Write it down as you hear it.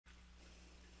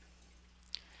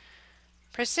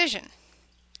Precision.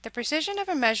 The precision of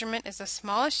a measurement is the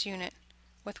smallest unit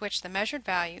with which the measured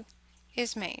value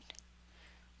is made.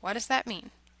 What does that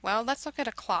mean? Well, let's look at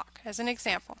a clock as an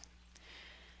example.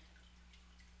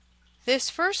 This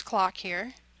first clock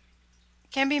here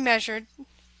can be measured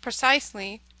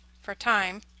precisely for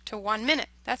time to 1 minute.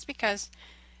 That's because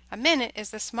a minute is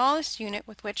the smallest unit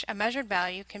with which a measured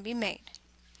value can be made.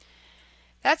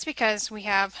 That's because we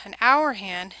have an hour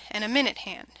hand and a minute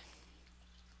hand.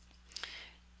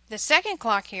 The second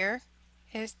clock here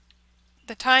is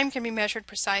the time can be measured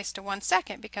precise to 1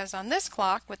 second because on this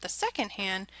clock with the second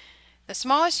hand, the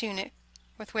smallest unit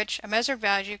with which a measured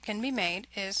value can be made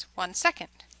is 1 second.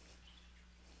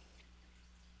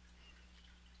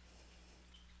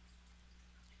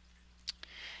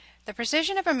 The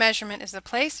precision of a measurement is the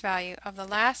place value of the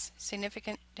last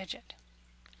significant digit.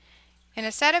 In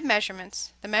a set of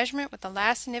measurements, the measurement with the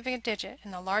last significant digit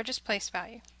and the largest place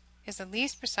value is the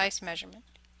least precise measurement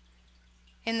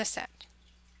in the set.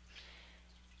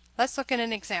 Let's look at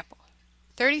an example.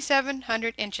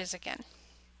 3,700 inches again.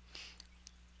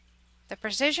 The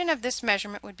precision of this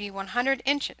measurement would be 100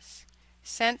 inches.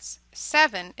 Since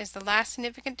 7 is the last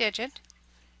significant digit,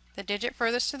 the digit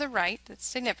furthest to the right that's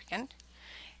significant,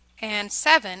 and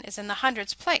 7 is in the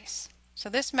hundreds place. So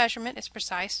this measurement is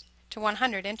precise to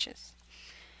 100 inches.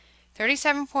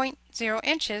 37.0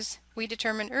 inches, we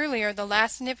determined earlier the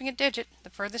last significant digit,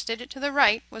 the furthest digit to the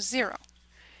right, was 0.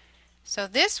 So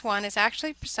this one is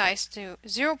actually precise to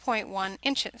 0.1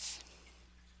 inches,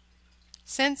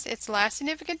 since its last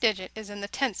significant digit is in the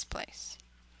tenths place.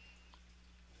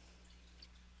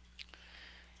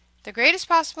 The greatest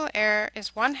possible error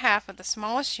is 1/2 of the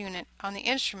smallest unit on the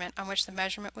instrument on which the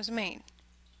measurement was made,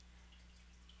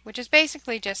 which is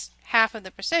basically just half of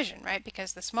the precision, right?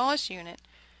 Because the smallest unit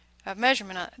of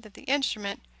measurement that the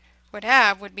instrument would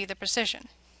have would be the precision.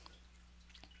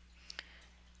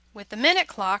 With the minute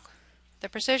clock, the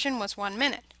precision was 1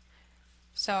 minute.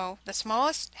 So the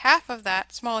smallest half of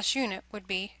that smallest unit would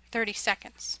be 30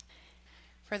 seconds.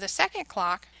 For the second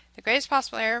clock, the greatest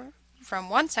possible error from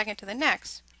 1 second to the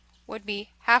next would be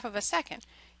half of a second.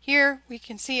 Here we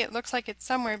can see it looks like it's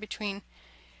somewhere between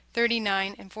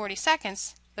 39 and 40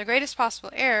 seconds. The greatest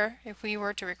possible error, if we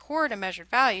were to record a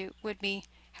measured value, would be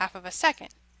half of a second,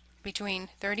 between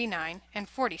 39 and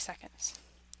 40 seconds.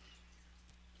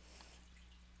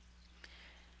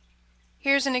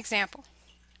 Here's an example.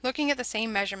 Looking at the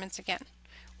same measurements again,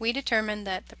 we determined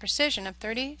that the precision of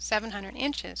 3,700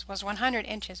 inches was 100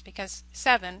 inches because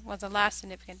 7 was the last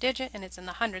significant digit and it's in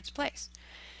the hundreds place.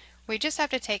 We just have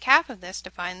to take half of this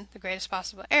to find the greatest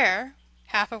possible error.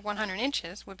 Half of 100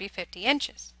 inches would be 50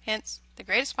 inches. Hence, the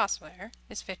greatest possible error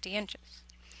is 50 inches.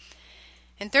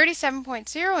 In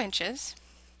 37.0 inches,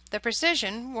 the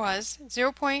precision was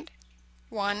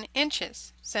 0.1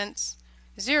 inches, since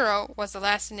 0 was the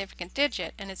last significant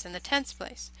digit and it's in the tenths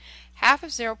place. Half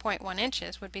of 0.1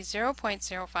 inches would be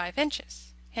 0.05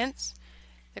 inches. Hence,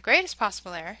 the greatest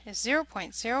possible error is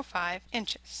 0.05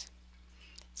 inches,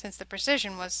 since the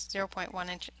precision was 0.1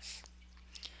 inches.